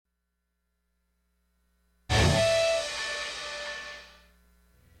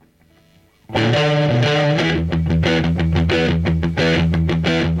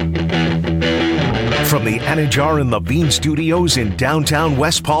Anajar and Levine Studios in downtown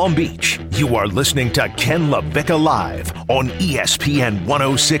West Palm Beach. You are listening to Ken LaVicka Live on ESPN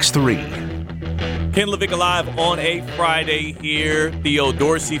 106.3. Ken LaVicka Live on a Friday here. Theo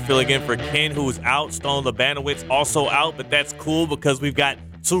Dorsey filling in for Ken, who is out. Stone Labanowitz also out, but that's cool because we've got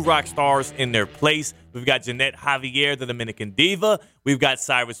two rock stars in their place. We've got Ginette Javier, the Dominican diva. We've got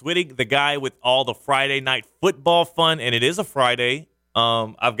Cyrus Whitting, the guy with all the Friday night football fun, and it is a Friday.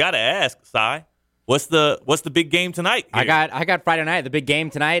 I've got to ask, Cy, what's the big game tonight here? I got Friday night. The big game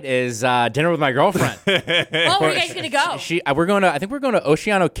tonight is dinner with my girlfriend. Where are you guys gonna go? I think we're going to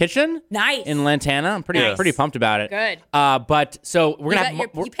Oceano Kitchen. Nice. In Lantana. I'm pretty pumped about it. Good. But so we're gonna have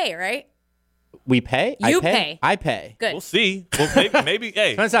you pay, right? We pay? You pay. I pay. Good. We'll see. Well, maybe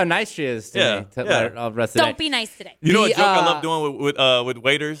hey. Depends how nice she is to me. Let the rest of the Don't day. be nice today. You know what joke I love doing with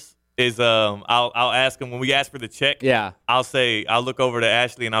waiters is I'll ask them when we ask for the check. Yeah. I'll look over to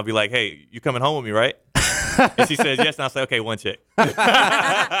Ashley and I'll be like, hey, you coming home with me, right? And she says yes, and I'll say, okay, one check.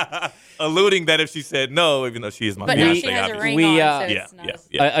 Alluding that if she said no, even though she is my but fiance, now she has a obviously. ring on, so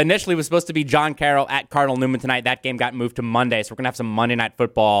Yeah. Initially, it was supposed to be John Carroll at Cardinal Newman tonight. That game got moved to Monday, so we're going to have some Monday Night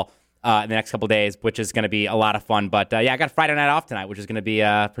Football in the next couple of days, which is going to be a lot of fun. But, I got Friday night off tonight, which is going to be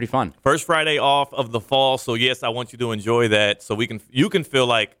pretty fun. First Friday off of the fall, so yes, I want you to enjoy that. So you can feel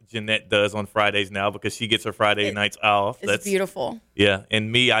like Ginette does on Fridays now because she gets her Friday nights off. That's beautiful. Yeah,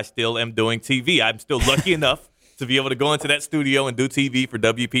 and me, I still am doing TV. I'm still lucky enough to be able to go into that studio and do TV for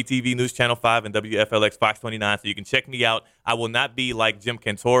WPTV News Channel 5 and WFLX Fox 29. So you can check me out. I will not be like Jim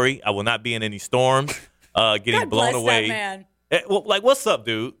Cantori. I will not be in any storms, getting God blown bless away. that man. What's up,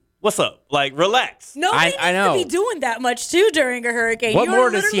 dude? What's up? Like, relax. Nobody I know. needs to be doing that much, too, during a hurricane. What You more are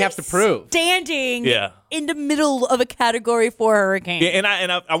does he have to prove? Standing in the middle of a Category 4 hurricane. Yeah,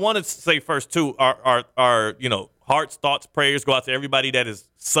 and I want to say first, too, our hearts, thoughts, prayers go out to everybody that has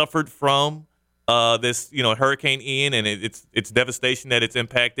suffered from this, Hurricane Ian and its devastation that it's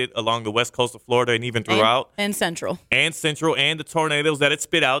impacted along the west coast of Florida and even throughout. And Central. And the tornadoes that it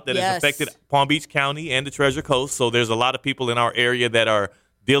spit out that has affected Palm Beach County and the Treasure Coast. So there's a lot of people in our area that are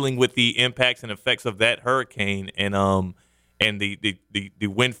dealing with the impacts and effects of that hurricane and the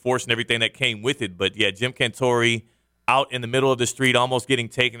wind force and everything that came with it. But, yeah, Jim Cantori out in the middle of the street almost getting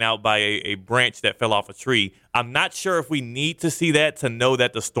taken out by a branch that fell off a tree. I'm not sure if we need to see that to know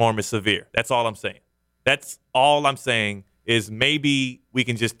that the storm is severe. That's all I'm saying. That's all I'm saying is maybe we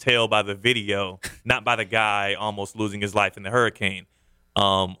can just tell by the video, not by the guy almost losing his life in the hurricane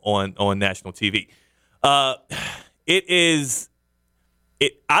on national TV.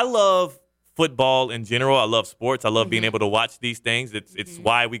 I love football in general. I love sports. I love being able to watch these things. It's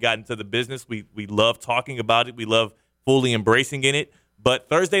why we got into the business. We love talking about it. We love fully embracing in it. But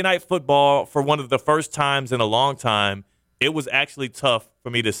Thursday night football, for one of the first times in a long time, it was actually tough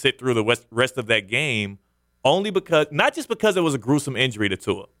for me to sit through the rest of that game, only because, not just because it was a gruesome injury to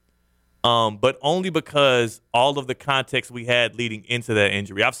Tua, but only because all of the context we had leading into that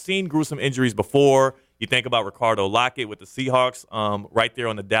injury. I've seen gruesome injuries before. You think about Ricardo Lockett with the Seahawks right there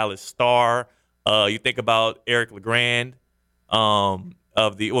on the Dallas Star. You think about Eric LeGrand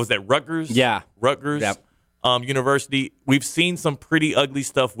Rutgers? Yeah. Rutgers University. We've seen some pretty ugly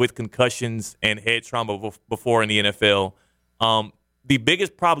stuff with concussions and head trauma before in the NFL. The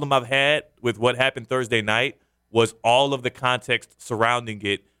biggest problem I've had with what happened Thursday night was all of the context surrounding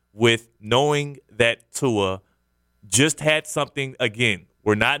it with knowing that Tua just had something, again,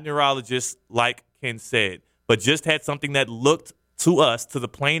 we're not neurologists like Ken said, but just had something that looked to us, to the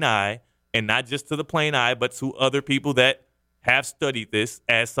plain eye, and not just to the plain eye, but to other people that have studied this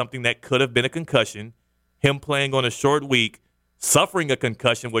as something that could have been a concussion, him playing on a short week, suffering a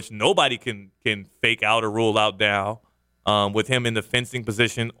concussion, which nobody can fake out or rule out now, with him in the fencing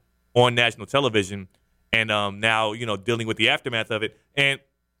position on national television, and now, dealing with the aftermath of it. And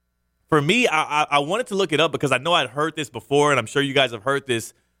for me, I wanted to look it up because I know I'd heard this before, and I'm sure you guys have heard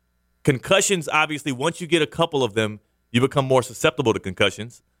this. Concussions, obviously, once you get a couple of them, you become more susceptible to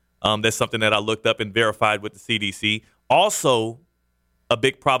concussions. That's something that I looked up and verified with the CDC. Also, a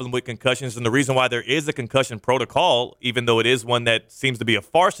big problem with concussions, and the reason why there is a concussion protocol, even though it is one that seems to be a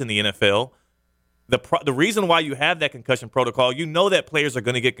farce in the NFL, the reason why you have that concussion protocol, you know that players are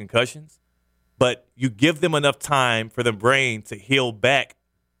going to get concussions, but you give them enough time for the brain to heal back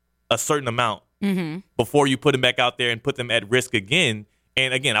a certain amount before you put them back out there and put them at risk again.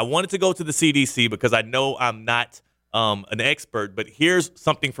 And again, I wanted to go to the CDC because I know I'm not an expert, but here's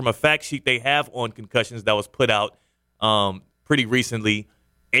something from a fact sheet they have on concussions that was put out pretty recently.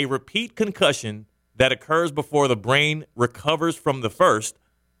 A repeat concussion that occurs before the brain recovers from the first,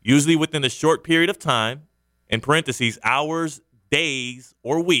 usually within a short period of time, in parentheses, hours, days,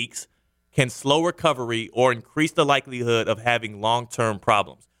 or weeks, can slow recovery or increase the likelihood of having long-term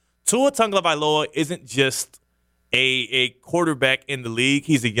problems. Tua Tagovailoa isn't just a quarterback in the league.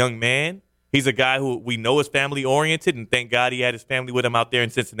 He's a young man. He's a guy who we know is family-oriented, and thank God he had his family with him out there in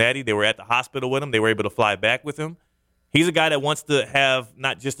Cincinnati. They were at the hospital with him. They were able to fly back with him. He's a guy that wants to have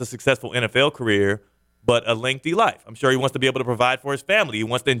not just a successful NFL career, but a lengthy life. I'm sure he wants to be able to provide for his family. He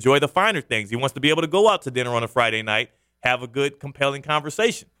wants to enjoy the finer things. He wants to be able to go out to dinner on a Friday night, have a good, compelling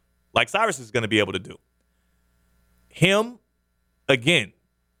conversation, like Cyrus is going to be able to do. Him, again,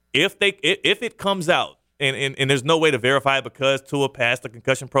 if it comes out, and there's no way to verify it because Tua passed the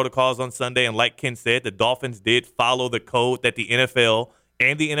concussion protocols on Sunday, and like Ken said, the Dolphins did follow the code that the NFL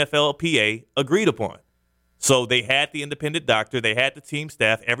and the NFLPA agreed upon. So they had the independent doctor, they had the team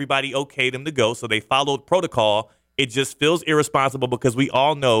staff, everybody okayed him to go, so they followed protocol. It just feels irresponsible because we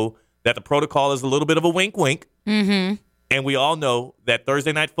all know that the protocol is a little bit of a wink-wink, and we all know that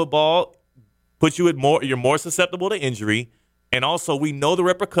Thursday night football puts you you're more susceptible to injury, and also we know the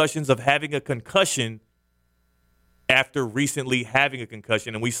repercussions of having a concussion after recently having a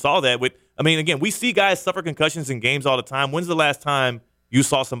concussion. And we saw that again, we see guys suffer concussions in games all the time. When's the last time you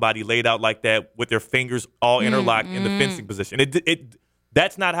saw somebody laid out like that with their fingers all interlocked in the fencing position?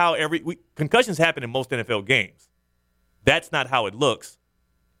 That's not how concussions happen in most NFL games. That's not how it looks.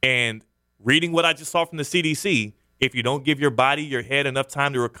 And reading what I just saw from the CDC, if you don't give your body, your head enough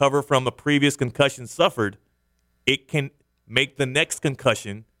time to recover from a previous concussion suffered, it can make the next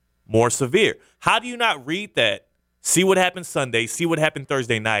concussion more severe. How do you not read that? See what happened Sunday, see what happened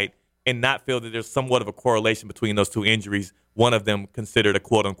Thursday night, and not feel that there's somewhat of a correlation between those two injuries, one of them considered a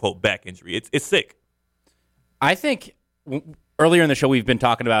quote-unquote back injury. It's sick. I think earlier in the show we've been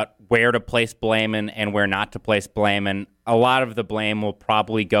talking about where to place blame and where not to place blame, and a lot of the blame will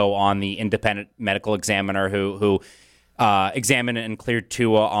probably go on the independent medical examiner who examined and cleared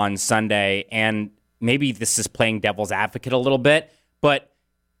Tua on Sunday, and maybe this is playing devil's advocate a little bit, but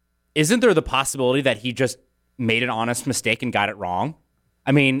isn't there the possibility that he just made an honest mistake and got it wrong?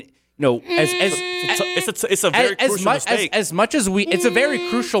 I mean, it's a very crucial mistake. As much as it's a very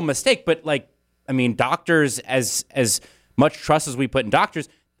crucial mistake. But doctors, as much trust as we put in doctors,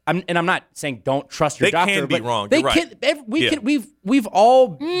 I'm not saying don't trust your doctor. They can be wrong. They You're can. right. We can all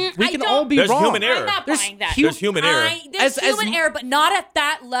be There's wrong. human error. I'm not buying that. There's human error. There's human error, but not at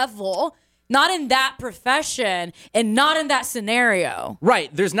that level. Not in that profession, and not in that scenario. Right.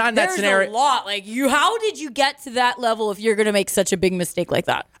 There's not in that scenario. There's a lot. How did you get to that level if you're going to make such a big mistake like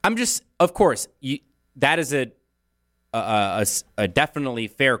that? Of course, that is a definitely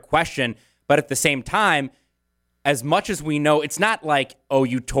fair question. But at the same time, as much as we know, it's not like, oh,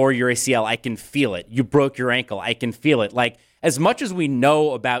 you tore your ACL, I can feel it. You broke your ankle, I can feel it. As much as we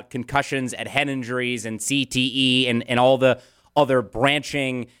know about concussions and head injuries and CTE and all the other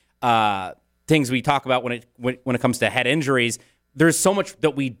branching things we talk about when it comes to head injuries, there's so much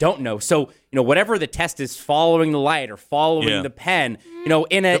that we don't know. So, whatever the test is, following the light or following the pen,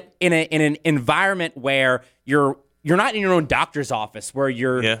 in an environment where you're not in your own doctor's office, where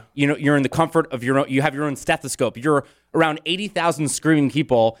you're in the comfort of you have your own stethoscope. You're around 80,000 screaming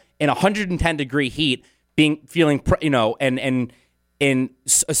people in 110 degree heat, feeling and in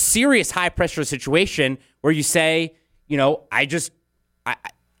a serious high pressure situation where you say,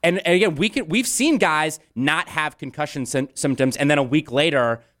 And again, we've seen guys not have concussion symptoms, and then a week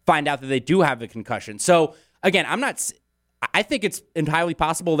later find out that they do have the concussion. So again, I think it's entirely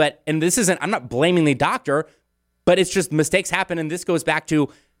possible that, and I'm not blaming the doctor, but it's just mistakes happen, and this goes back to,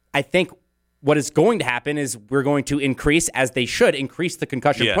 I think what is going to happen is we're going to increase, as they should, increase the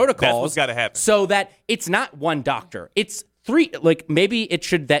concussion protocols. That's what's got to happen. So that it's not one doctor, it's three. Maybe it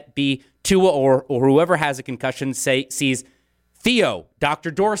should that be Tua or whoever has a concussion sees Theo, Dr.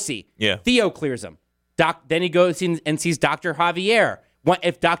 Dorsey. Yeah. Theo clears him. Then he goes in and sees Dr. Javier.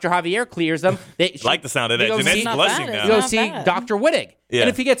 If Dr. Javier clears him, like the sound of that. Jeanette's blushing now. You go see Dr. Wittig. Yeah. And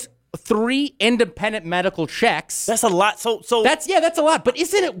if he gets 3 independent medical checks, that's a lot. So that's a lot. But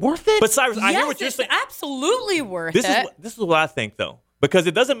isn't it worth it? But Cyrus, I hear what you're saying. Absolutely worth it. This is what I think, though, because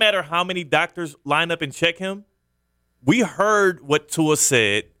it doesn't matter how many doctors line up and check him. We heard what Tua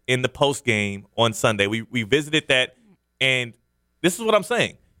said in the post game on Sunday. We visited that, and this is what I'm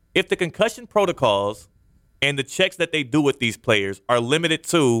saying. If the concussion protocols and the checks that they do with these players are limited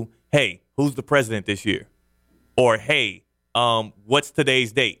to, hey, who's the president this year? Or, hey, what's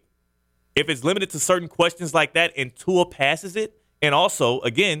today's date? If it's limited to certain questions like that and Tua passes it, and also,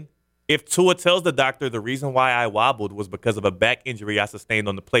 again, if Tua tells the doctor the reason why I wobbled was because of a back injury I sustained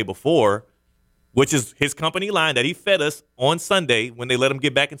on the play before, which is his company line that he fed us on Sunday when they let him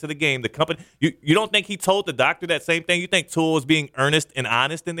get back into the game. The company, you don't think he told the doctor that same thing? You think Tua was being earnest and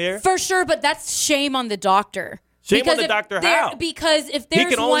honest in there? For sure, but that's shame on the doctor. Shame on the doctor how? Because if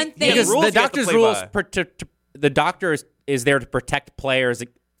there's one thing... Because the doctor's rules, the doctor is there to protect players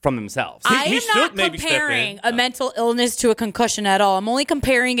from themselves. I am not comparing a mental illness to a concussion at all. I'm only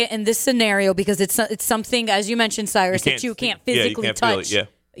comparing it in this scenario because it's something, as you mentioned, Cyrus, that you can't physically touch.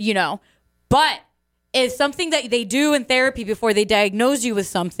 You know, but it's something that they do in therapy before they diagnose you with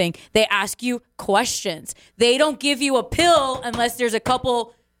something. They ask you questions. They don't give you a pill unless there's a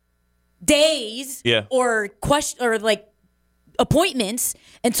couple days or appointments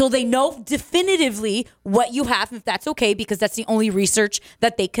until they know definitively what you have, if that's okay, because that's the only research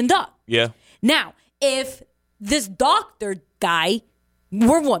that they conduct. Yeah. Now, if this doctor guy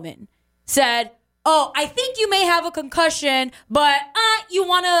or woman said, "Oh, I think you may have a concussion, but you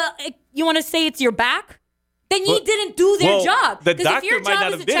wanna say it's your back?" Then you didn't do their job. Because if your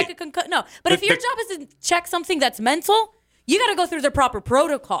job is to check a concussion, if your job is to check something that's mental, you got to go through the proper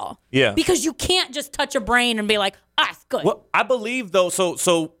protocol. Yeah. Because you can't just touch a brain and be like, it's good. Well, I believe, though,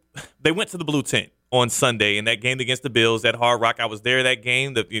 so they went to the blue tent on Sunday in that game against the Bills at Hard Rock. I was there that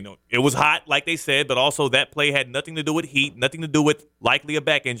game. It was hot, like they said, but also that play had nothing to do with heat, nothing to do with likely a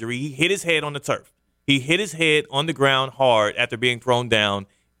back injury. He hit his head on the turf. He hit his head on the ground hard after being thrown down,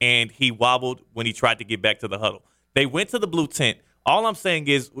 and he wobbled when he tried to get back to the huddle. They went to the blue tent. All I'm saying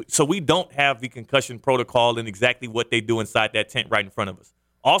is, so we don't have the concussion protocol and exactly what they do inside that tent right in front of us.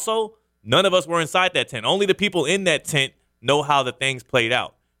 Also, none of us were inside that tent. Only the people in that tent know how the things played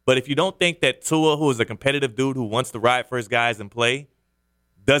out. But if you don't think that Tua, who is a competitive dude who wants to ride for his guys and play,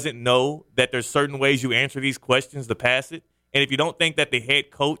 doesn't know that there's certain ways you answer these questions to pass it, and if you don't think that the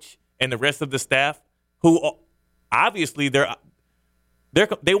head coach and the rest of the staff, who obviously they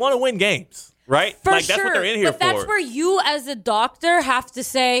want to win games. Right? That's what they're in here for. But that's where you as a doctor have to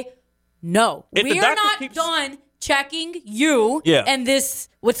say, no, we are not done checking you and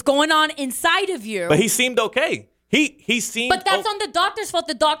what's going on inside of you. But he seemed okay. He seemed But that's on the doctor's fault.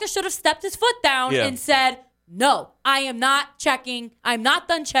 The doctor should have stepped his foot down and said, no, I am not checking. I'm not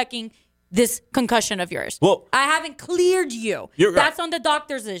done checking this concussion of yours. Well, I haven't cleared you. That's on the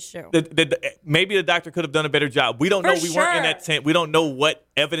doctor's issue. Maybe the doctor could have done a better job. We don't know. We weren't in that tent. We don't know what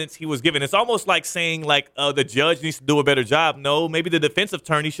evidence he was given. It's almost like saying the judge needs to do a better job. No, maybe the defense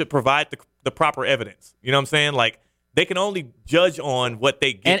attorney should provide the proper evidence. You know what I'm saying? Like, they can only judge on what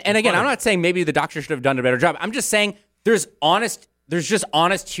they get. And again, I'm not saying maybe the doctor should have done a better job. I'm just saying there's just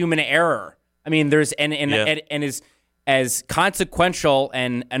honest human error. I mean, there's and is as consequential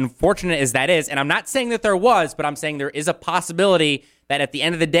and unfortunate as that is, and I'm not saying that there was, but I'm saying there is a possibility that at the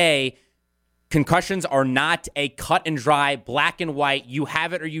end of the day, concussions are not a cut and dry, black and white, you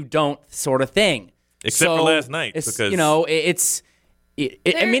have it or you don't sort of thing. Except for last night, because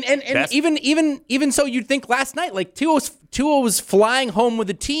even so, you'd think last night, like Tua was flying home with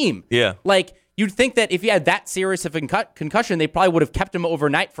the team. Yeah, like. You'd think that if he had that serious of a concussion, they probably would have kept him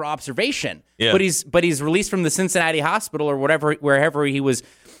overnight for observation. Yeah. But he's released from the Cincinnati hospital or wherever he was,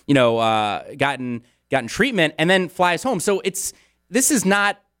 gotten treatment, and then flies home. So this is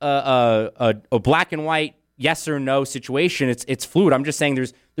not a black and white yes or no situation. It's fluid. I'm just saying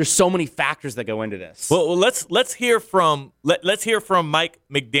there's so many factors that go into this. Well, let's hear from Mike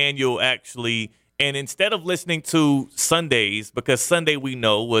McDaniel actually, and instead of listening to Sundays, because Sunday we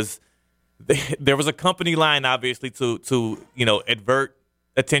know was. There was a company line, obviously, to advert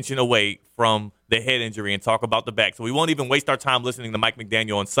attention away from the head injury and talk about the back. So we won't even waste our time listening to Mike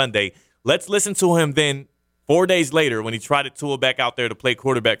McDaniel on Sunday. Let's listen to him then 4 days later when he tried to Tua back out there to play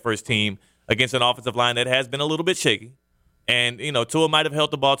quarterback for his team against an offensive line that has been a little bit shaky. And, Tua might have held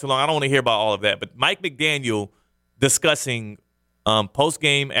the ball too long. I don't want to hear about all of that. But Mike McDaniel discussing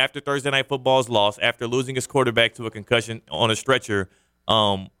post-game after Thursday Night Football's loss, after losing his quarterback to a concussion on a stretcher,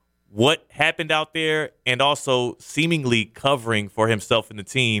 what happened out there, and also seemingly covering for himself and the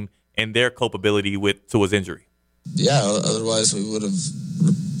team and their culpability with Tua's injury. Yeah, otherwise we would have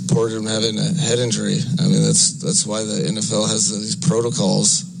reported him having a head injury. I mean, that's why the NFL has these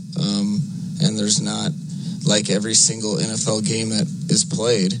protocols, and there's not, like every single NFL game that is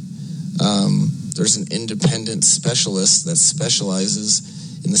played, there's an independent specialist that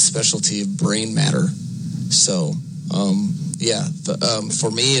specializes in the specialty of brain matter. So,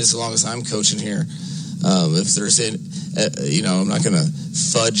 for me, as long as I'm coaching here, if there's I'm not going to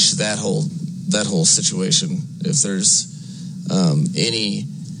fudge that whole situation. If there's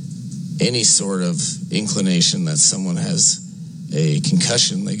any sort of inclination that someone has a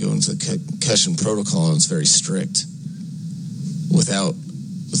concussion, they go into the concussion protocol, and it's very strict. Without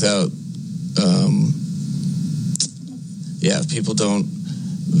people don't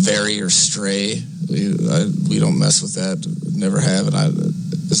vary or stray. We don't mess with that. Never have, and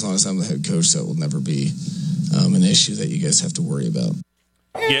as long as I'm the head coach, that will never be an issue that you guys have to worry about.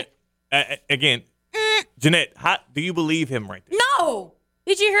 Yeah. Again, Ginette, do you believe him right there? No.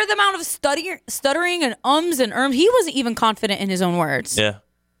 Did you hear the amount of stuttering and ums and erms? He wasn't even confident in his own words. Yeah.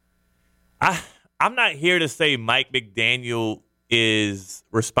 I'm not here to say Mike McDaniel is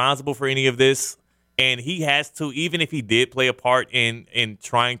responsible for any of this, and he has to, even if he did play a part in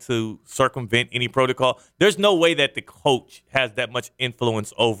trying to circumvent any protocol, there's no way that the coach has that much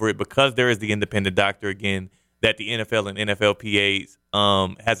influence over it because there is the independent doctor, again, that the NFL and NFLPAs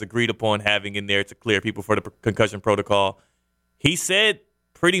has agreed upon having in there to clear people for the concussion protocol. He said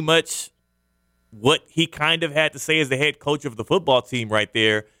pretty much what he kind of had to say as the head coach of the football team right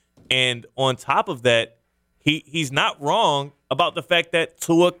there. And on top of that, he's not wrong about the fact that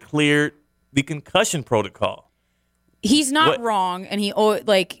Tua cleared the concussion protocol. He's not wrong, and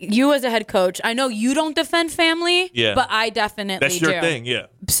you as a head coach, I know you don't defend family, but I definitely do. That's your thing, yeah.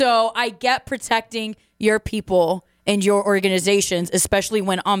 So I get protecting your people and your organizations, especially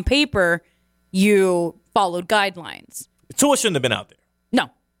when on paper you followed guidelines. Tua shouldn't have been out there.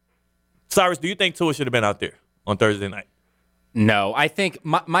 No. Cyrus, do you think Tua should have been out there on Thursday night? No. I think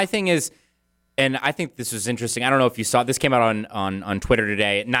my thing is, and I think this was interesting. I don't know if you saw this came out on Twitter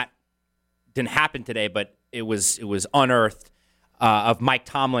today. Didn't happen today, but it was unearthed of Mike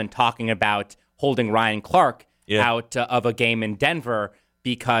Tomlin talking about holding Ryan Clark out of a game in Denver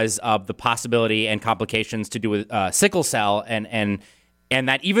because of the possibility and complications to do with sickle cell, and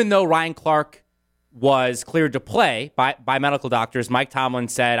that even though Ryan Clark was cleared to play by medical doctors, Mike Tomlin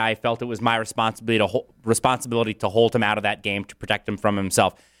said, "I felt it was my responsibility to hold him out of that game to protect him from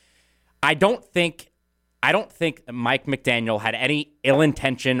himself." I don't think Mike McDaniel had any ill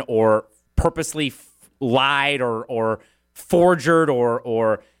intention or purposely lied or forgered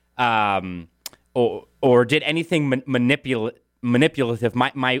or did anything manipulative.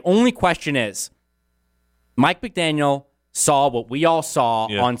 My only question is, Mike McDaniel saw what we all saw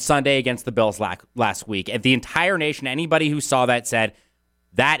on Sunday against the Bills last week. And the entire nation, anybody who saw that said,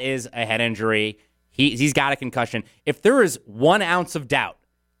 that is a head injury. He's got a concussion. If there is 1 ounce of doubt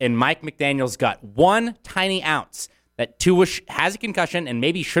in Mike McDaniel's gut, 1 tiny ounce, that Tua has a concussion and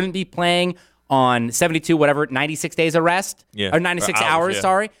maybe shouldn't be playing on 96 days of rest, or 96 hours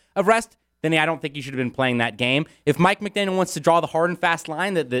of rest, then I don't think he should have been playing that game. If Mike McDaniel wants to draw the hard and fast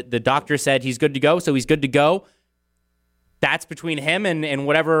line that the doctor said he's good to go, so he's good to go, that's between him and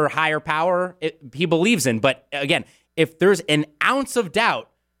whatever higher power he believes in. But again, if there's an ounce of doubt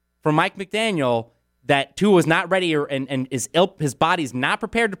for Mike McDaniel that Tua is not ready and is ill, his body's not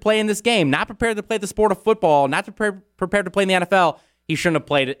prepared to play in this game, not prepared to play the sport of football, not prepared to play in the NFL, he shouldn't have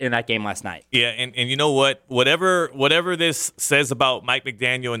played in that game last night. Yeah, and you know what? Whatever this says about Mike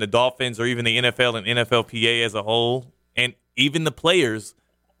McDaniel and the Dolphins, or even the NFL and NFLPA as a whole, and even the players,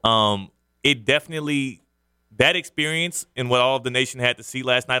 it definitely, that experience and what all of the nation had to see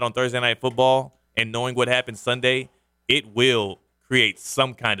last night on Thursday Night Football and knowing what happened Sunday, it will create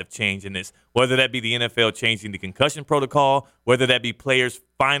some kind of change in this, whether that be the NFL changing the concussion protocol, whether that be players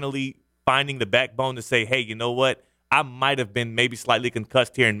finally finding the backbone to say, hey, you know what? I might have been maybe slightly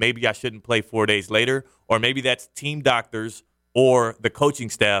concussed here and maybe I shouldn't play 4 days later, or maybe that's team doctors or the coaching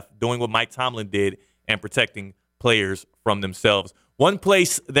staff doing what Mike Tomlin did and protecting players from themselves. One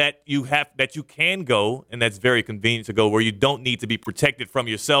place that you can go, and that's very convenient to go, where you don't need to be protected from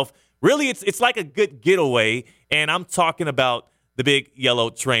yourself. Really, it's like a good getaway, and I'm talking about the big yellow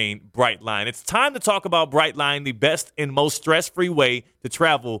train, Brightline. It's time to talk about Brightline, the best and most stress-free way to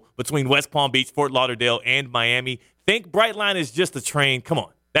travel between West Palm Beach, Fort Lauderdale, and Miami. Think Brightline is just a train. Come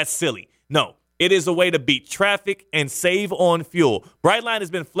on, that's silly. No, it is a way to beat traffic and save on fuel. Brightline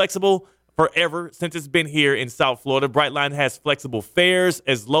has been flexible forever since it's been here in South Florida. Brightline has flexible fares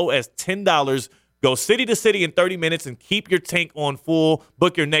as low as $10. Go city to city in 30 minutes and keep your tank on full.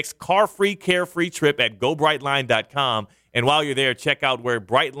 Book your next car-free, carefree trip at GoBrightline.com. And while you're there, check out where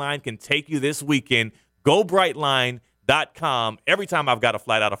Brightline can take you this weekend. GoBrightline.com. Every time I've got a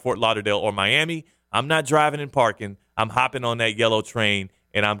flight out of Fort Lauderdale or Miami, I'm not driving and parking. I'm hopping on that yellow train,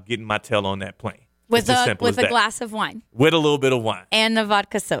 and I'm getting my tail on that plane. With a glass of wine. With a little bit of wine. And the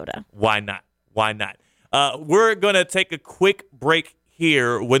vodka soda. Why not? We're going to take a quick break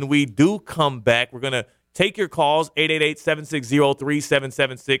here. When we do come back, we're going to take your calls,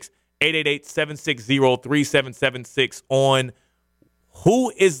 888-760-3776, 888-760-3776, on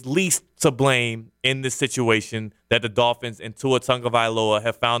who is least to blame in this situation that the Dolphins and Tua Tagovailoa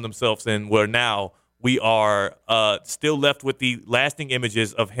have found themselves in, where now we are still left with the lasting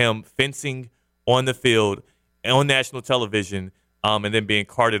images of him fencing on the field on national television and then being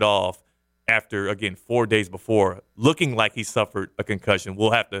carted off after, again, 4 days before, looking like he suffered a concussion.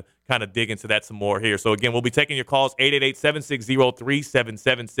 We'll have to kind of dig into that some more here. So, again, we'll be taking your calls,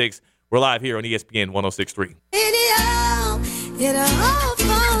 888-760-3776. We're live here on ESPN 106.3. It all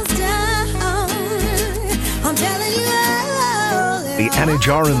falls down. I'm telling you. The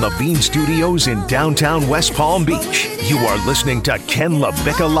Anajar and Levine Studios in downtown West Palm Beach. You are listening to Ken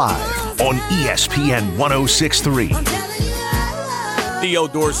LaVicka Live on ESPN 106.3. Theo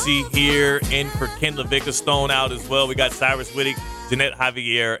Dorsey here, in for Ken LaVicka. Stone out as well. We got Cyrus Whittick, Ginette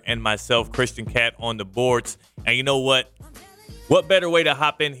Javier, and myself, Christian Cat, on the boards. And you know what? What better way to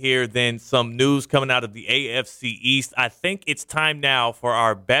hop in here than some news coming out of the AFC East? I think it's time now for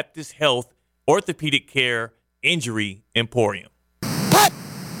our Baptist Health Orthopedic Care Injury Emporium. Hut!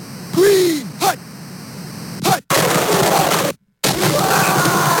 Green! Hut! Hut!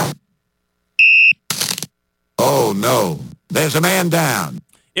 Oh, no. There's a man down.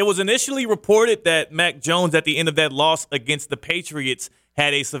 It was initially reported that Mac Jones, at the end of that loss against the Patriots,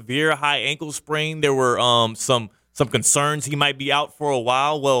 had a severe high ankle sprain. There were some concerns he might be out for a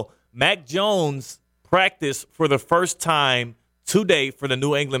while. Well, Mac Jones practiced for the first time today for the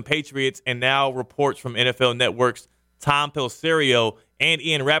New England Patriots, and now reports from NFL Network's Tom Pelissero and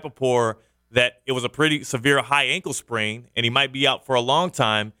Ian Rappaport that it was a pretty severe high ankle sprain, and he might be out for a long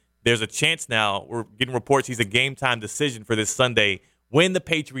time. There's a chance now, we're getting reports he's a game-time decision for this Sunday when the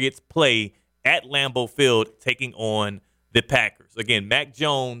Patriots play at Lambeau Field taking on the Packers. Again, Mac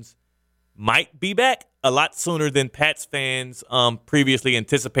Jones might be back a lot sooner than Pats fans previously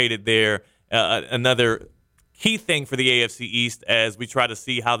anticipated there. Another key thing for the AFC East as we try to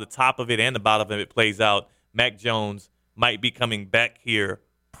see how the top of it and the bottom of it plays out. Mac Jones might be coming back here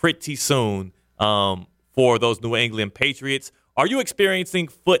pretty soon for those New England Patriots. Are you experiencing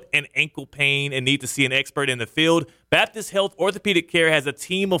foot and ankle pain and need to see an expert in the field? Baptist Health Orthopedic Care has a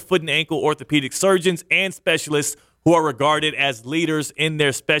team of foot and ankle orthopedic surgeons and specialists who are regarded as leaders in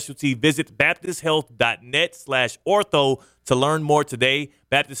their specialty. Visit baptisthealth.net/ortho to learn more today.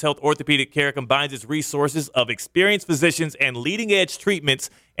 Baptist Health Orthopedic Care combines its resources of experienced physicians and leading-edge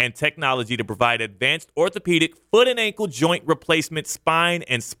treatments and technology to provide advanced orthopedic, foot and ankle joint replacement, spine,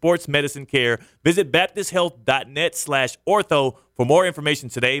 and sports medicine care. Visit baptisthealth.net/ortho for more information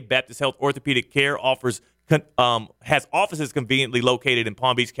today. Baptist Health Orthopedic Care has offices conveniently located in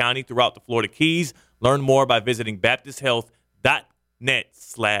Palm Beach County throughout the Florida Keys. Learn more by visiting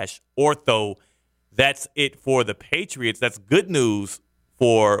baptisthealth.net/ortho. That's it for the Patriots. That's good news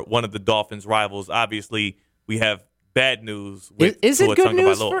for one of the Dolphins' rivals. Obviously, we have bad news with Is it good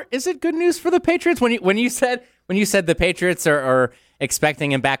news for the Patriots? When you said the Patriots are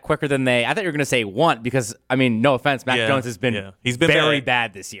expecting him back quicker than I thought you were going to say want, because I mean, no offense, Mac Jones has been he's been very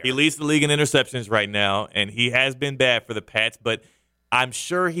bad this year. He leads the league in interceptions right now, and he has been bad for the Pats, but I'm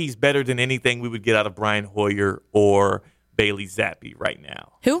sure he's better than anything we would get out of Brian Hoyer or Bailey Zappi right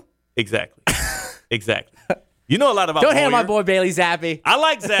now. Who? Exactly. Exactly. You know a lot about Don't Hoyer. hand my boy Bailey Zappi. I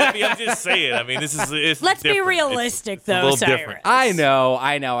like Zappi. I'm just saying. I mean, it's Let's different. be realistic, it's though, a little Cyrus. different. I know.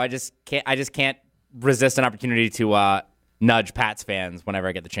 I just can't resist an opportunity to nudge Pats fans whenever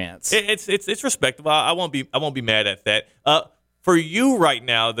I get the chance. It's respectable. I won't be mad at that. For you right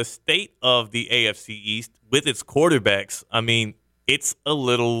now, the state of the AFC East with its quarterbacks, I mean, it's a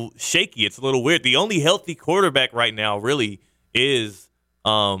little shaky. It's a little weird. The only healthy quarterback right now really is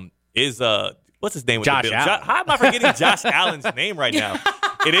what's his name with Josh the Bills? Allen. How am I forgetting Josh Allen's name right now?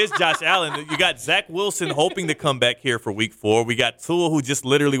 It is Josh Allen. You got Zach Wilson hoping to come back here for Week 4. We got Tua, who just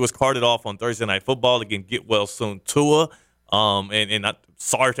literally was carted off on Thursday Night Football. Again, get well soon, Tua. And I'm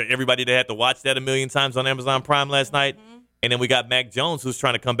sorry to everybody that had to watch that a million times on Amazon Prime last night. Mm-hmm. And then we got Mac Jones, who's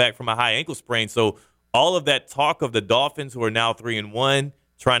trying to come back from a high ankle sprain. So all of that talk of the Dolphins, who are now 3-1,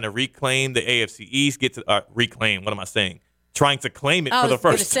 trying to reclaim the AFC East, reclaim. What am I saying? Trying to claim it for the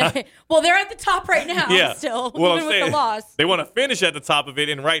first time. Well, they're at the top right now. Yeah. Still, well, even with the loss. They want to finish at the top of it,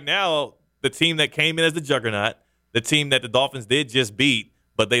 and right now, the team that came in as the juggernaut, the team that the Dolphins did just beat,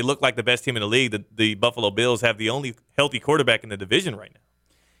 but they look like the best team in the league. The Buffalo Bills have the only healthy quarterback in the division right now.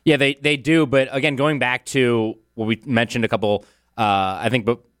 Yeah, they do. But again, going back to what we mentioned a couple, I think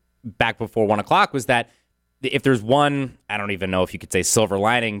back before 1 o'clock, was that if there's one, I don't even know if you could say silver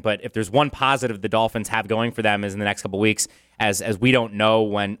lining, but if there's one positive the Dolphins have going for them is in the next couple of weeks, as we don't know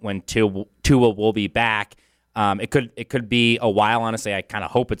when Tua will be back. It could be a while. Honestly, I kind of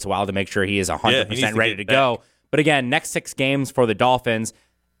hope it's a while to make sure he is 100% ready to go. But again, next 6 games for the Dolphins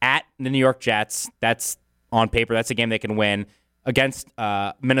at the New York Jets. That's on paper. That's a game they can win. against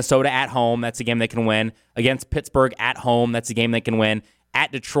Minnesota at home. That's a game they can win. Against Pittsburgh at home. That's a game they can win.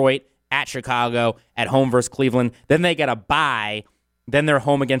 At Detroit, at Chicago, at home versus Cleveland. Then they get a bye. Then they're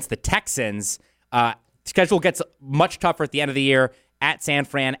home against the Texans. Schedule gets much tougher at the end of the year. At San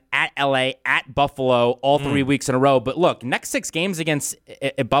Fran, at LA, at Buffalo, all 3 weeks in a row. But look, next 6 games against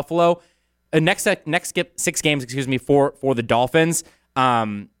Buffalo, next 6 games, for the Dolphins.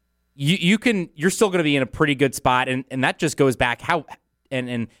 You're still going to be in a pretty good spot, and that just goes back how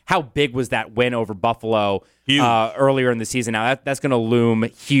big was that win over Buffalo earlier in the season. Now that's going to loom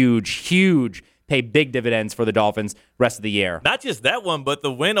huge, pay big dividends for the Dolphins rest of the year. Not just that one, but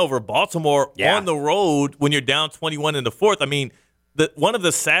the win over Baltimore on the road when you're down 21 in the fourth. I mean, one of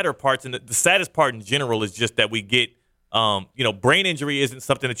the sadder parts, and the saddest part in general, is just that we get, brain injury isn't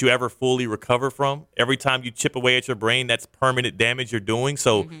something that you ever fully recover from. Every time you chip away at your brain, that's permanent damage you're doing.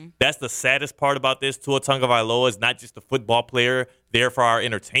 So that's the saddest part about this. Tua Tagovailoa is not just a football player there for our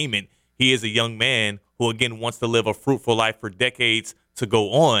entertainment. He is a young man who, again, wants to live a fruitful life for decades to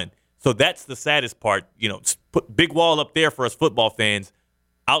go on. So that's the saddest part. Put big wall up there for us football fans.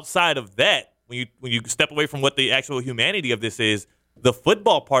 Outside of that, when you step away from what the actual humanity of this is, the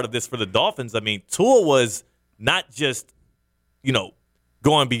football part of this for the Dolphins, I mean, Tua was not just,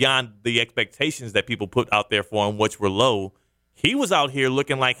 going beyond the expectations that people put out there for him, which were low. He was out here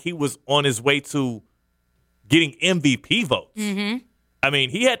looking like he was on his way to getting MVP votes. I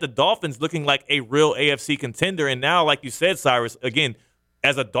mean, he had the Dolphins looking like a real AFC contender. And now, like you said, Cyrus, again,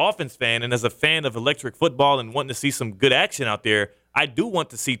 as a Dolphins fan and as a fan of electric football and wanting to see some good action out there, I do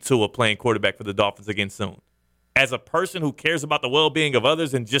want to see Tua playing quarterback for the Dolphins again soon. As a person who cares about the well-being of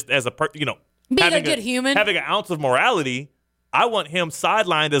others and just as a being a good human, having an ounce of morality, I want him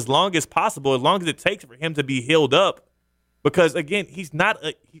sidelined as long as possible, as long as it takes for him to be healed up. Because again, he's not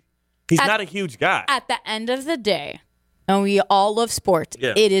a huge guy. At the end of the day, and we all love sports,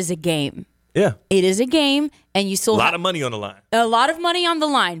 it is a game. Yeah. It is a game, and you still have a lot of money on the line. A lot of money on the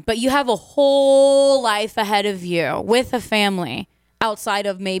line, but you have a whole life ahead of you with a family outside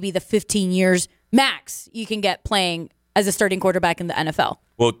of maybe the 15 years max you can get playing as a starting quarterback in the NFL.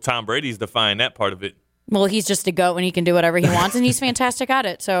 Well, Tom Brady's defying that part of it. Well, he's just a GOAT and he can do whatever he wants, and he's fantastic at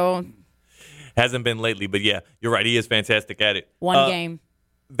it. So hasn't been lately, but yeah, you're right. He is fantastic at it. One game.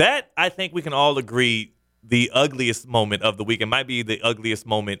 That, I think we can all agree, the ugliest moment of the week. It might be the ugliest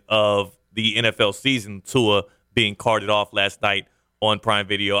moment of the NFL season, Tua being carted off last night on Prime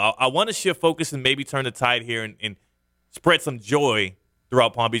Video. I want to shift focus and maybe turn the tide here and spread some joy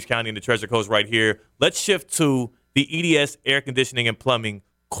throughout Palm Beach County and the Treasure Coast right here. Let's shift to the EDS Air Conditioning and Plumbing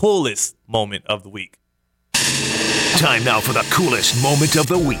coolest moment of the week. Time now for the coolest moment of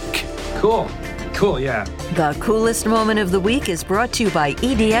the week. Cool, yeah. The coolest moment of the week is brought to you by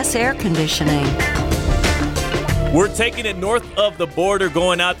EDS Air Conditioning. We're taking it north of the border,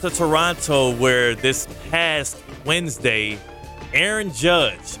 going out to Toronto, where this past Wednesday, Aaron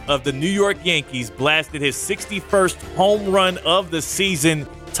Judge of the New York Yankees blasted his 61st home run of the season,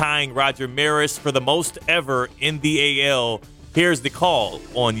 tying Roger Maris for the most ever in the AL. Here's the call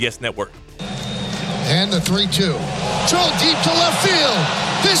on Yes Network. And the 3-2. Drilled deep to left field.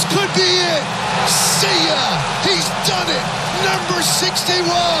 This could be it. See ya. He's done it. Number 61.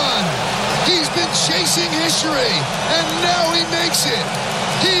 He's been chasing history, and now he makes it.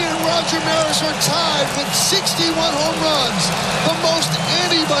 He and Roger Maris are tied with 61 home runs, the most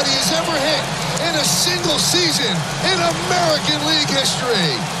anybody has ever hit in a single season in American League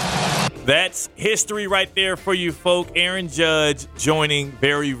history. That's history right there for you folk. Aaron Judge joining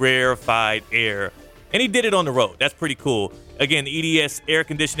very rarefied air. And he did it on the road. That's pretty cool. Again, EDS Air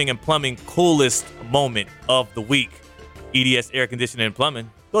Conditioning and Plumbing, coolest moment of the week. EDS Air Conditioning and Plumbing.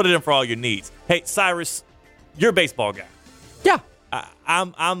 Go to them for all your needs. Hey, Cyrus, you're a baseball guy. Yeah.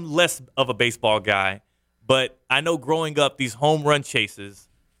 I'm less of a baseball guy, but I know growing up, these home run chases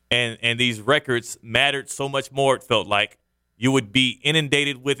and these records mattered so much more, it felt like. You would be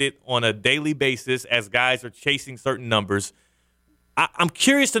inundated with it on a daily basis as guys are chasing certain numbers. I'm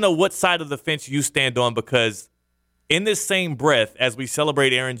curious to know what side of the fence you stand on, because in this same breath, as we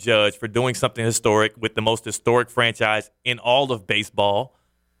celebrate Aaron Judge for doing something historic with the most historic franchise in all of baseball,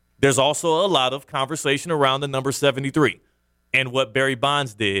 there's also a lot of conversation around the number 73 and what Barry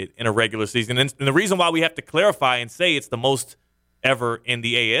Bonds did in a regular season. And the reason why we have to clarify and say it's the most ever in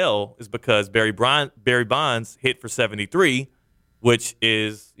the AL is because Barry Bonds hit for 73, which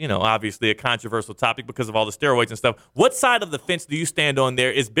is, obviously a controversial topic because of all the steroids and stuff. What side of the fence do you stand on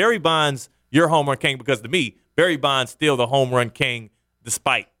there? Is Barry Bonds your home run king? Because to me, Barry Bonds still the home run king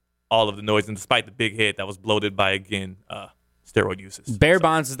despite all of the noise and despite the big hit that was bloated by, again, steroid uses. Barry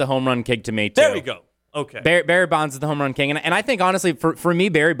Bonds is the home run king to me, too. There we go. Okay. Barry Bonds is the home run king. And I think, honestly, for me,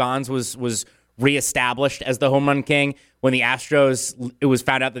 Barry Bonds was reestablished as the home run king when it was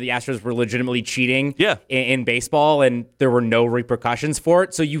found out that the Astros were legitimately cheating in baseball, and there were no repercussions for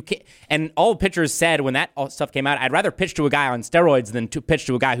it. So you can, and all pitchers said when that all stuff came out, I'd rather pitch to a guy on steroids than to pitch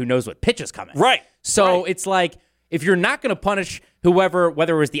to a guy who knows what pitch is coming. Right. So it's like, if you're not going to punish whoever,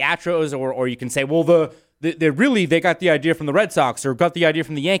 whether it was the Astros or you can say, well, they got the idea from the Red Sox or got the idea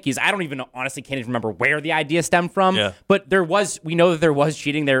from the Yankees. I don't even honestly can't even remember where the idea stemmed from. Yeah. But we know that there was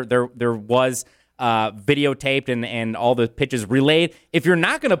cheating. There was videotaped and all the pitches relayed. If you're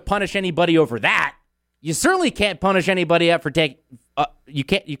not going to punish anybody over that, you certainly can't punish anybody for taking. You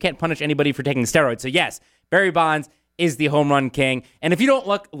can't punish anybody for taking steroids. So yes, Barry Bonds is the home run king. And if you don't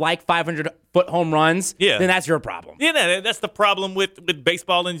look like 500-foot home runs, then that's your problem. Yeah, that's the problem with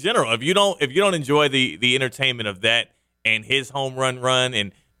baseball in general. If you don't enjoy the entertainment of that and his home run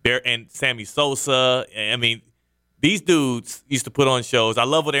and Sammy Sosa, I mean, these dudes used to put on shows. I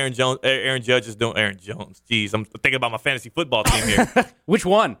love what Aaron Judge is doing. Aaron Jones, geez, I'm thinking about my fantasy football team here. Which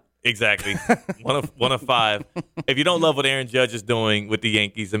one? Exactly. one of five. If you don't love what Aaron Judge is doing with the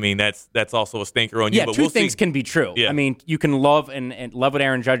Yankees, I mean, that's also a stinker on you. Yeah, but two things can be true. Yeah. I mean, you can love and love what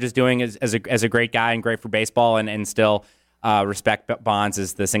Aaron Judge is doing as a great guy and great for baseball, and still respect Bonds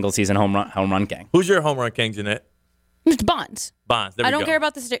as the single season home run king. Who's your home run king, Ginette? It's Bonds. Bonds. There we I don't go. care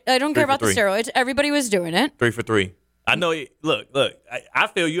about I don't care about the steroids. Everybody was doing it. 3 for 3. I know. Look. I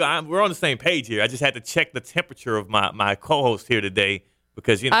feel you. We're on the same page here. I just had to check the temperature of my co-host here today.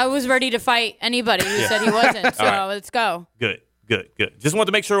 Because I was ready to fight anybody who said he wasn't. So let's go. Good. Just wanted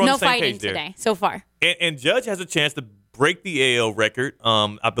to make sure we're on the same page there. No fighting today so far. And Judge has a chance to break the AL record.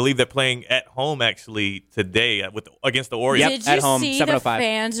 I believe they're playing at home actually today against the Orioles. Did at you home, see the 7:05.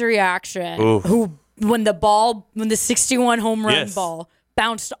 fans' reaction? When the 61 home run ball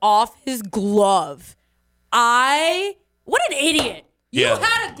bounced off his glove? What an idiot. You had a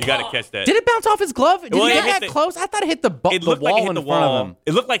glove. You got to catch that. Did it bounce off his glove? Did it get that close? I thought it hit the wall in front of him.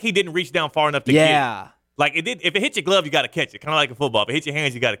 It looked like he didn't reach down far enough to get it. Like it did. If it hit your glove, you got to catch it. Kind of like a football. If it hit your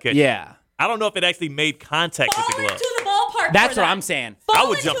hands, you got to catch it. Yeah. I don't know if it actually made contact with the glove. Into the ballpark. That's what I'm saying. I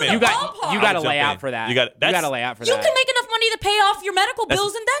would jump in. You got to lay out for that. You got to lay out for that. You can make enough money to pay off your medical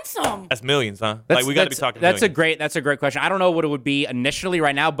bills and then some. That's millions, huh? We got to be talking millions. That's a great question. I don't know what it would be initially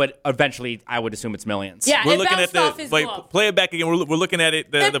right now, but eventually I would assume it's millions. Yeah, we're it looking bounced at off his glove. Play it back again. We're looking at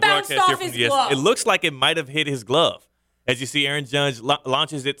it. The broadcast here from the glove. It looks like it might have hit his glove. As you see, Aaron Judge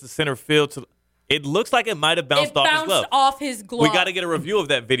launches it to center field. It looks like it might have bounced off his glove. We got to get a review of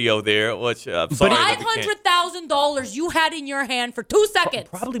that video there. Which sorry, $500,000 you had in your hand for 2 seconds.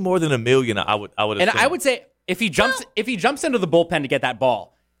 Probably more than $1 million. I would. And I would say if he jumps into the bullpen to get that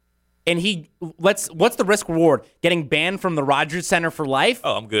ball, and what's the risk reward? Getting banned from the Rogers Center for life?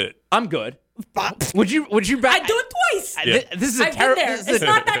 Oh, I'm good. Would you? I'd do it twice. Yeah. This is I've been there. It's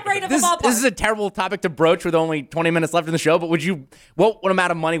not that great of a ballpark. This is a terrible topic to broach with only 20 minutes left in the show. But what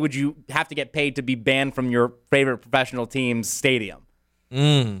amount of money would you have to get paid to be banned from your favorite professional team's stadium?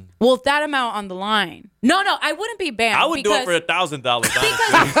 Well, if that amount on the line. No, I wouldn't be banned. I would do it for $1,000.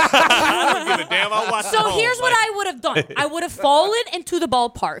 I don't give a damn. I'll watch it So home. here's what I would have done. I would have fallen into the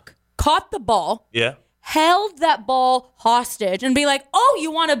ballpark, caught the ball, held that ball hostage, and be like, "Oh,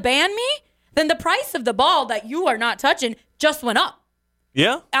 you want to ban me?" Then the price of the ball that you are not touching just went up.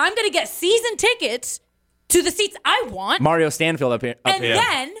 Yeah. I'm going to get season tickets to the seats I want. Mario Stanfield up here.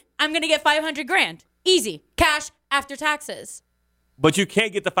 Then I'm going to get $500,000. Easy. Cash after taxes. But you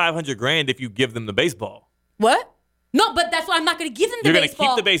can't get the $500,000 if you give them the baseball. What? No, but that's why I'm not going to give them the baseball. You're going to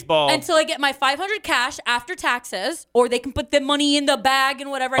keep the baseball until I get my $500 cash after taxes, or they can put the money in the bag and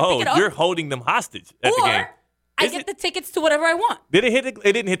whatever. I pick it up. You're holding them hostage at the game. I get the tickets to whatever I want. Did it hit? It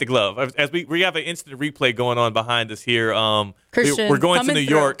didn't hit the glove. As we have an instant replay going on behind us here. Christian, we're going to New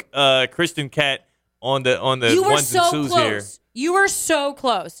York. Christian Cat on the ones and twos here. You were so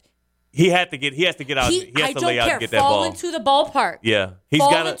close. He has to get out. He has to lay out and get that ball. Fall into the ballpark. Yeah,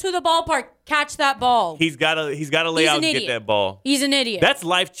 fall into the ballpark. Catch that ball. He's got to lay out and get that ball. He's an idiot. That's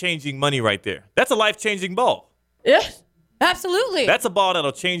life-changing money right there. That's a life-changing ball. Yes, absolutely. That's a ball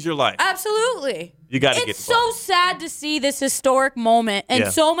that'll change your life. Absolutely. You got to get the ball. It's so sad to see this historic moment,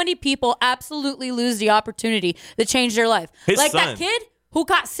 and so many people absolutely lose the opportunity to change their life. Like that kid who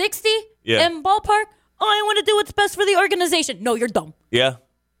got 60 in ballpark. Oh, I want to do what's best for the organization. No, you're dumb. Yeah.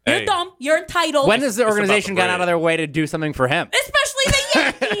 You're dumb. You're entitled. When has the organization gone out of their way to do something for him? Especially the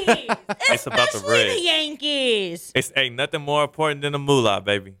Yankees. It's about the bread. The Yankees. It's ain't nothing more important than a moolah,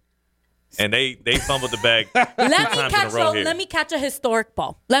 baby. And they fumbled the bag. Let me catch a historic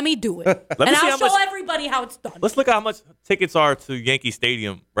ball. Let me do it. I'll show everybody how it's done. Let's look at how much tickets are to Yankee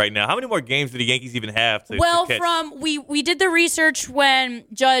Stadium right now. How many more games do the Yankees even have to catch? We did the research when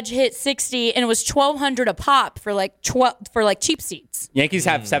Judge hit 60, and it was $1,200 a pop for cheap seats. Yankees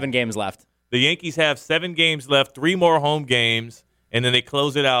have 7 games left. The Yankees have 7 games left, 3 more home games, and then they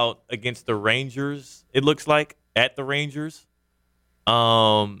close it out against the Rangers, it looks like, at the Rangers.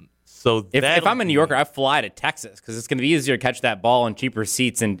 So if I'm a New Yorker, I fly to Texas because it's going to be easier to catch that ball and cheaper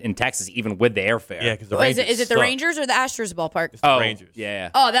seats in Texas, even with the airfare. Yeah, because the Rangers is it the Rangers or the Astros ballpark? It's the Rangers. Yeah.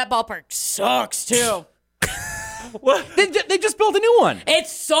 Oh, that ballpark sucks too. What? They just built a new one. It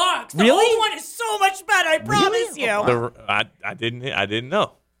sucks. The Really? old one is so much better. I promise you. I didn't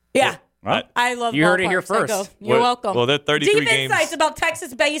know. Yeah. Right. I love You heard it here ballparks. first. You're welcome. Well, they're 33 Deep games. insights about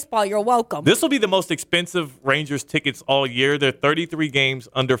Texas baseball. You're welcome. This will be the most expensive Rangers tickets all year. They're 33 games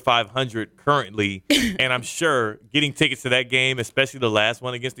under 500 currently, and I'm sure getting tickets to that game, especially the last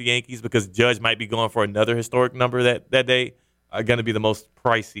one against the Yankees, because Judge might be going for another historic number that day, are going to be the most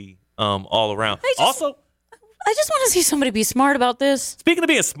pricey all around. I just want to see somebody be smart about this. Speaking of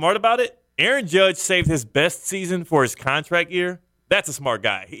being smart about it, Aaron Judge saved his best season for his contract year. That's a smart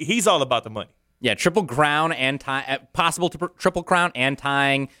guy. He's all about the money. Yeah, triple crown and possible triple crown and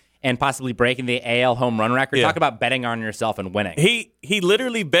tying and possibly breaking the AL home run record. Yeah. Talk about betting on yourself and winning. He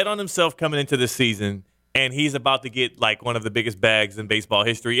literally bet on himself coming into this season, and he's about to get like one of the biggest bags in baseball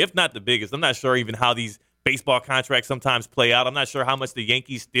history, if not the biggest. I'm not sure even how these baseball contracts sometimes play out. I'm not sure how much the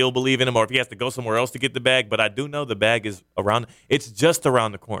Yankees still believe in him or if he has to go somewhere else to get the bag, but I do know the bag is around. It's just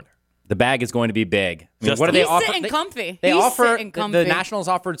around the corner. The bag is going to be big. I mean, what do they offer? He's sitting comfy. They He's offer sitting comfy. the Nationals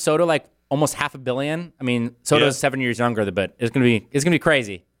offered Soto like almost $500 million. I mean, Soto's 7 years younger, but it's gonna be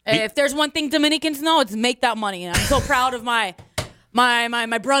crazy. If there's one thing Dominicans know, it's make that money. And I'm so proud of my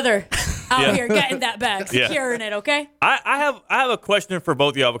brother out here getting that bag, securing it. Okay. I have a question for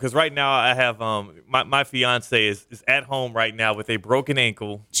both of y'all because right now I have my fiance is at home right now with a broken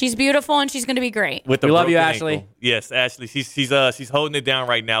ankle. She's beautiful and she's going to be great. We love you, Ashley. Ankle. Yes, Ashley. She's holding it down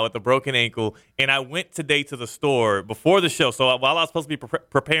right now with a broken ankle. And I went today to the store before the show. So while I was supposed to be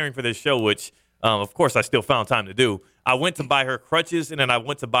preparing for this show, which of course I still found time to do, I went to buy her crutches and then I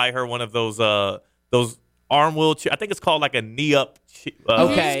went to buy her one of those arm wheelchair. I think it's called like a knee up.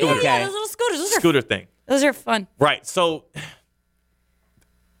 Okay. Yeah, those little scooters. Scooter thing. Those are fun. Right. So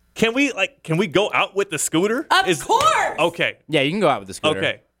can we go out with the scooter? Of course. Okay. Yeah, you can go out with the scooter.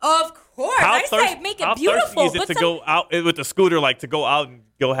 Okay. Of course. I say make it beautiful. How thirsty is it to go out with the scooter, like to go out and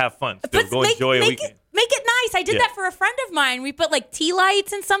go have fun, still go enjoy a weekend? Make it nice. I did that for a friend of mine. We put like tea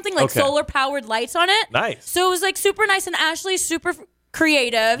lights and something like solar powered lights on it. Nice. So it was like super nice, and Ashley's super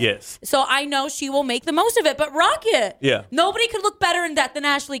creative. Yes. So I know she will make the most of it. But rock it. Yeah. Nobody could look better in that than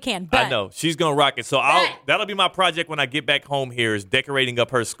Ashley can. Bet. I know. She's going to rock it. So that'll be my project when I get back home here is decorating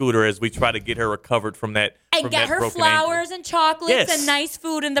up her scooter as we try to get her recovered from that. And get her flowers ankle. and chocolates and nice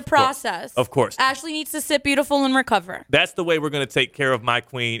food in the process. Of course. Ashley needs to sit beautiful and recover. That's the way we're going to take care of my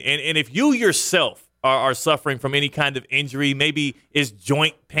queen. And if you yourself are suffering from any kind of injury, maybe is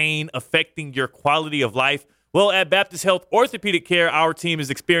joint pain affecting your quality of life, well, at Baptist Health Orthopedic Care, our team is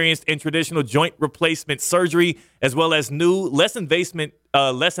experienced in traditional joint replacement surgery as well as new, less invasive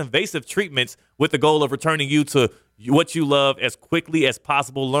treatments with the goal of returning you to what you love as quickly as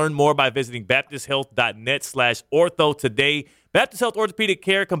possible. Learn more by visiting baptisthealth.net/ortho today. Baptist Health Orthopedic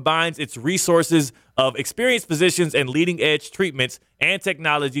Care combines its resources of experienced physicians and leading-edge treatments and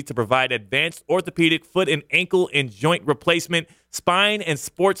technology to provide advanced orthopedic, foot and ankle and joint replacement, spine, and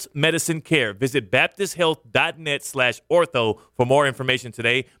sports medicine care. Visit baptisthealth.net/ortho for more information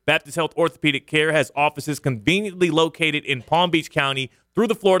today. Baptist Health Orthopedic Care has offices conveniently located in Palm Beach County through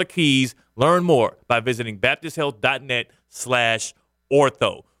the Florida Keys. Learn more by visiting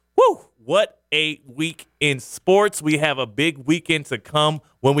baptisthealth.net/ortho. Woo! What a week in sports. We have a big weekend to come.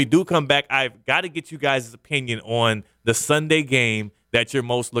 When we do come back, I've got to get you guys' opinion on the Sunday game that you're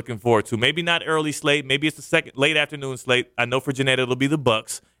most looking forward to. Maybe not early slate. Maybe it's the second late afternoon slate. I know for Ginette it'll be the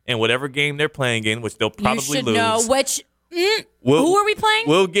Bucks and whatever game they're playing in, which they'll probably lose. You should know which. Who are we playing?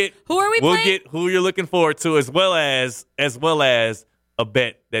 We'll get who you're looking forward to, as well as a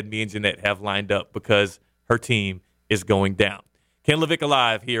bet that me and Ginette have lined up because her team is going down. Ken LaVicka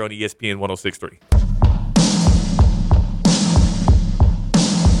Live here on ESPN 106.3.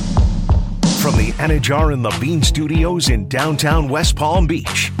 From the Anajar and the Bean Studios in downtown West Palm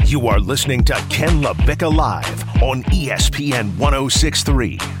Beach, you are listening to Ken LaVicka Live on ESPN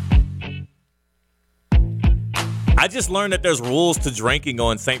 106.3. I just learned that there's rules to drinking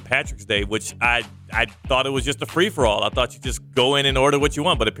on St. Patrick's Day, which I I thought it was just a free-for-all. I thought you just go in and order what you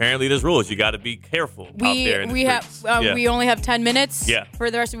want, but apparently there's rules. You got to be careful out there in the streets. We only have 10 minutes for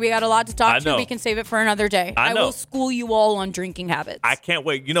the rest. We got a lot to talk to. We can save it for another day. I will school you all on drinking habits. I can't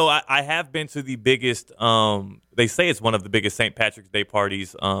wait. You know, I have been to the biggest, they say it's one of the biggest St. Patrick's Day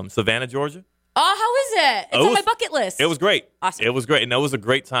parties, Savannah, Georgia. Oh, how is it? It's on my bucket list. It was great. Awesome. It was great, and that was a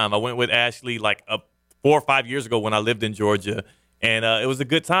great time. I went with Ashley like 4 or 5 years ago when I lived in Georgia, and it was a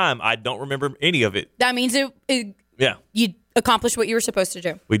good time. I don't remember any of it. That means you accomplished what you were supposed to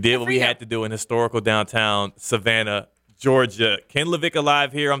do. We did what we had to do in historical downtown Savannah, Georgia. Ken LaVicka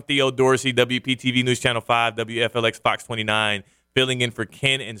Live here. I'm Theo Dorsey, WPTV News Channel 5, WFLX Fox 29. Filling in for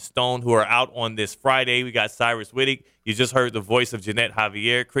Ken and Stone, who are out on this Friday. We got Cyrus Whittick. You just heard the voice of Ginette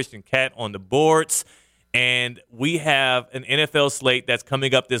Javier, Christian Cat on the boards. And we have an NFL slate that's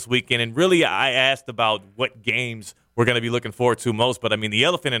coming up this weekend. And really, I asked about what games we're going to be looking forward to most. But, I mean, the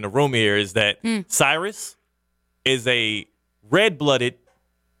elephant in the room here is that Cyrus is a red-blooded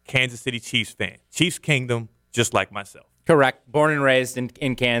Kansas City Chiefs fan. Chiefs Kingdom, just like myself. Correct. Born and raised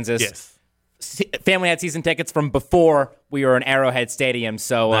in Kansas. Yes. Family had season tickets from before we were in Arrowhead Stadium.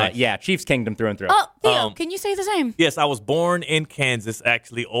 So, nice. Chiefs Kingdom through and through. Oh, Theo, can you say the same? Yes, I was born in Kansas,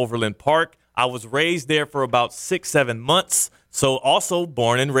 actually, Overland Park. I was raised there for about 6-7 months. So, also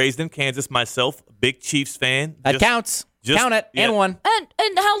born and raised in Kansas myself, big Chiefs fan. That counts. Count it. Yeah. And one.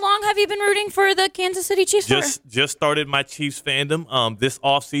 And how long have you been rooting for the Kansas City Chiefs for? Just started my Chiefs fandom this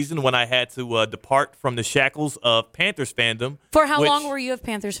offseason when I had to depart from the shackles of Panthers fandom. For how long were you a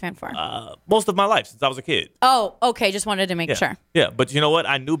Panthers fan for? Most of my life, since I was a kid. Oh, okay. Just wanted to make sure. Yeah, but you know what?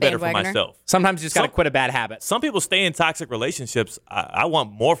 I knew better for myself. Sometimes you just got to quit a bad habit. Some people stay in toxic relationships. I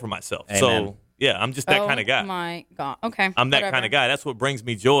want more for myself. Amen. So, yeah, I'm just that kind of guy. Oh, my God. Okay. I'm that kind of guy. That's what brings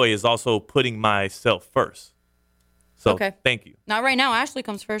me joy, is also putting myself first. So, thank you. Not right now. Ashley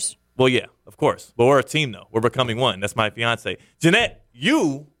comes first. Well, yeah, of course. But we're a team, though. We're becoming one. That's my fiance. Ginette,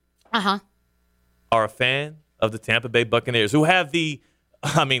 you are a fan of the Tampa Bay Buccaneers, who have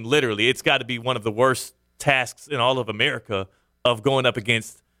literally, it's got to be one of the worst tasks in all of America of going up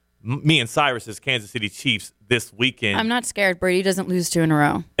against me and Cyrus's Kansas City Chiefs this weekend. I'm not scared. Brady doesn't lose 2 in a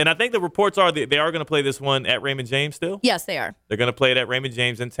row. And I think the reports are that they are going to play this one at Raymond James still? Yes, they are. They're going to play it at Raymond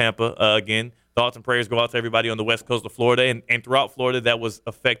James in Tampa again. Thoughts and prayers go out to everybody on the west coast of Florida and throughout Florida that was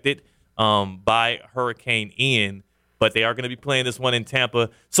affected by Hurricane Ian. But they are going to be playing this one in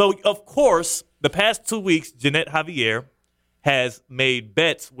Tampa. So, of course, the past 2 weeks, Ginette Javier has made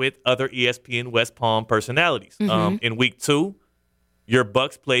bets with other ESPN West Palm personalities. In week 2, your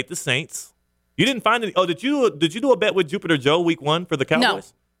Bucks played the Saints. You didn't find any. Oh, did you do a bet with Jupiter Joe week 1 for the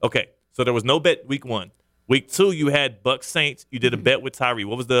Cowboys? No. Okay, so there was no bet week 1. Week 2, you had Bucks Saints. You did a bet with Tyree.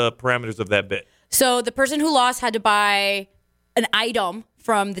 What was the parameters of that bet? So the person who lost had to buy an item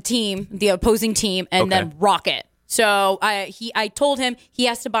from the team, the opposing team, and then rock it. So I told him he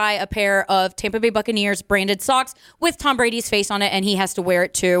has to buy a pair of Tampa Bay Buccaneers branded socks with Tom Brady's face on it, and he has to wear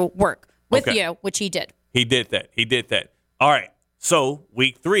it to work with you, which he did. He did that. All right. So,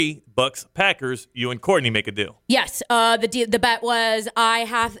 week 3, Bucks-Packers, you and Courtney make a deal. Yes. The bet was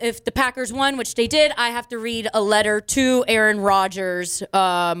if the Packers won, which they did, I have to read a letter to Aaron Rodgers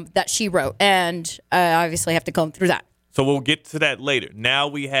that she wrote. And I obviously have to comb through that. So, we'll get to that later. Now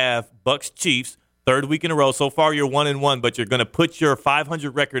we have Bucks-Chiefs, 3rd week in a row. So far, you're 1-1, but you're going to put your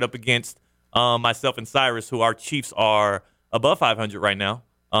 500 record up against myself and Cyrus, who our Chiefs are above 500 right now,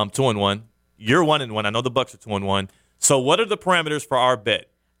 2-1. You're 1-1. I know the Bucks are 2-1. So what are the parameters for our bet?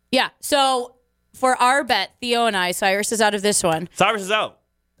 Yeah, so for our bet, Theo and I, Cyrus is out of this one. Cyrus is out.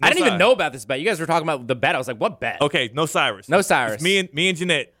 I didn't even know about this bet. You guys were talking about the bet. I was like, what bet? Okay, no Cyrus. No Cyrus. It's me and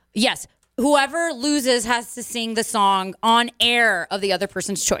Ginette. Yes. Whoever loses has to sing the song on air of the other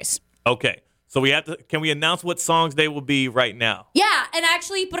person's choice. Okay. So can we announce what songs they will be right now? Yeah, and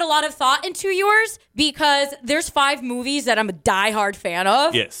actually put a lot of thought into yours because there's 5 movies that I'm a diehard fan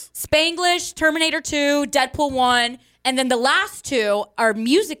of. Yes. Spanglish, Terminator 2, Deadpool 1, and then the last 2 are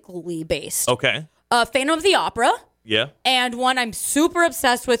musically based. Okay. Phantom of the Opera. Yeah. And one I'm super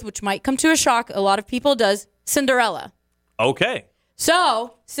obsessed with, which might come to a shock, a lot of people does, Cinderella. Okay.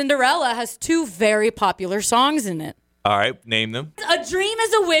 So, Cinderella has 2 very popular songs in it. All right, name them. A Dream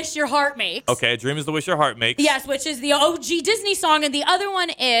is a Wish Your Heart Makes. Okay, A Dream is the Wish Your Heart Makes. Yes, which is the OG Disney song, and the other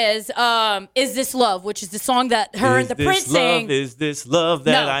one is This Love, which is the song that her and the Prince sang. Is this love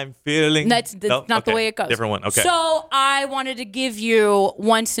that I'm feeling? That's not the way it goes. Different one, okay. So I wanted to give you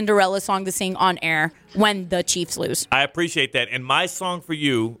one Cinderella song to sing on air when the Chiefs lose. I appreciate that, and my song for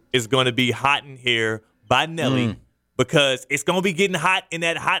you is going to be Hot in Here by Nelly. because it's going to be getting hot in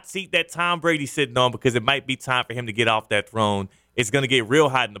that hot seat that Tom Brady's sitting on, because it might be time for him to get off that throne. It's going to get real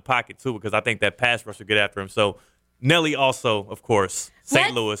hot in the pocket, too, because I think that pass rush will get after him. So Nelly also, of course,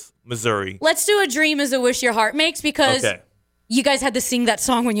 St. Louis, Missouri. Let's do a dream as a wish your heart makes, because you guys had to sing that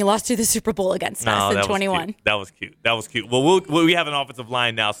song when you lost to the Super Bowl against us in 21. That was cute. Well, we have an offensive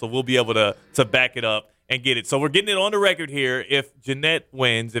line now, so we'll be able to back it up and get it. So we're getting it on the record here. If Ginette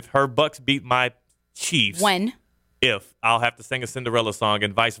wins, if her Bucks beat my Chiefs. If I'll have to sing a Cinderella song,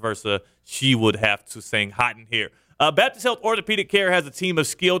 and vice versa, she would have to sing Hot in Here. Baptist Health Orthopedic Care has a team of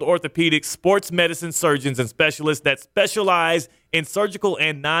skilled orthopedic, sports medicine surgeons and specialists that specialize in surgical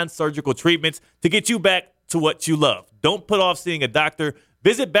and non-surgical treatments to get you back to what you love. Don't put off seeing a doctor.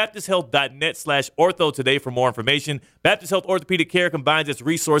 Visit baptisthealth.net/ortho today for more information. Baptist Health Orthopedic Care combines its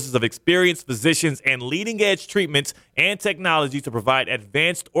resources of experienced physicians and leading-edge treatments and technology to provide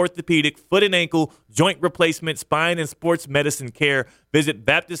advanced orthopedic, foot and ankle, joint replacement, spine, and sports medicine care. Visit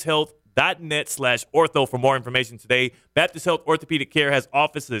baptisthealth.net/ortho for more information today. Baptist Health Orthopedic Care has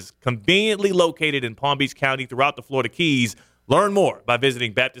offices conveniently located in Palm Beach County throughout the Florida Keys. Learn more by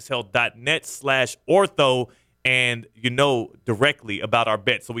visiting baptisthealth.net/ortho. And you know directly about our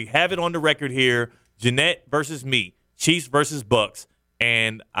bet. So we have it on the record here. Ginette versus me. Chiefs versus Bucks.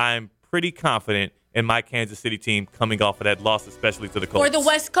 And I'm pretty confident in my Kansas City team coming off of that loss, especially to the Colts. Or the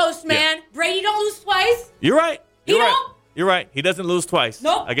West Coast, man. Yeah. Brady don't lose twice. You're right. You're right. You're right. He doesn't lose twice.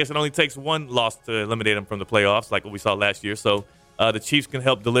 Nope. I guess it only takes one loss to eliminate him from the playoffs, like what we saw last year. So the Chiefs can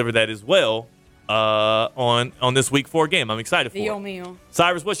help deliver that as well. On this Week 4 game. I'm excited for it. Mío.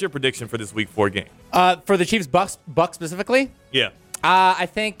 Cyrus, what's your prediction for this Week 4 game? For the Chiefs Bucks specifically? Yeah. I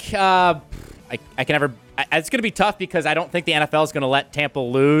think I can never. It's going to be tough because I don't think the NFL is going to let Tampa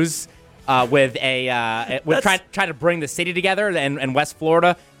lose with trying to bring the city together and West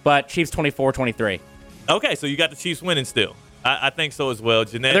Florida. But Chiefs 24-23. Okay, so you got the Chiefs winning still. I think so as well.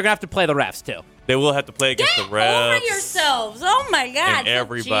 Ginette, they're going to have to play the refs too. They will have to play against the refs. Get over yourselves! Oh my God! And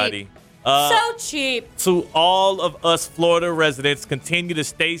everybody. Cheap. So cheap. To all of us Florida residents, continue to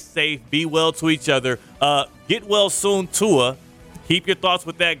stay safe, be well to each other. Get well soon, Tua. Keep your thoughts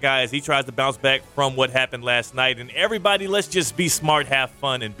with that guy as he tries to bounce back from what happened last night. And everybody, let's just be smart, have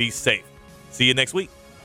fun, and be safe. See you next week.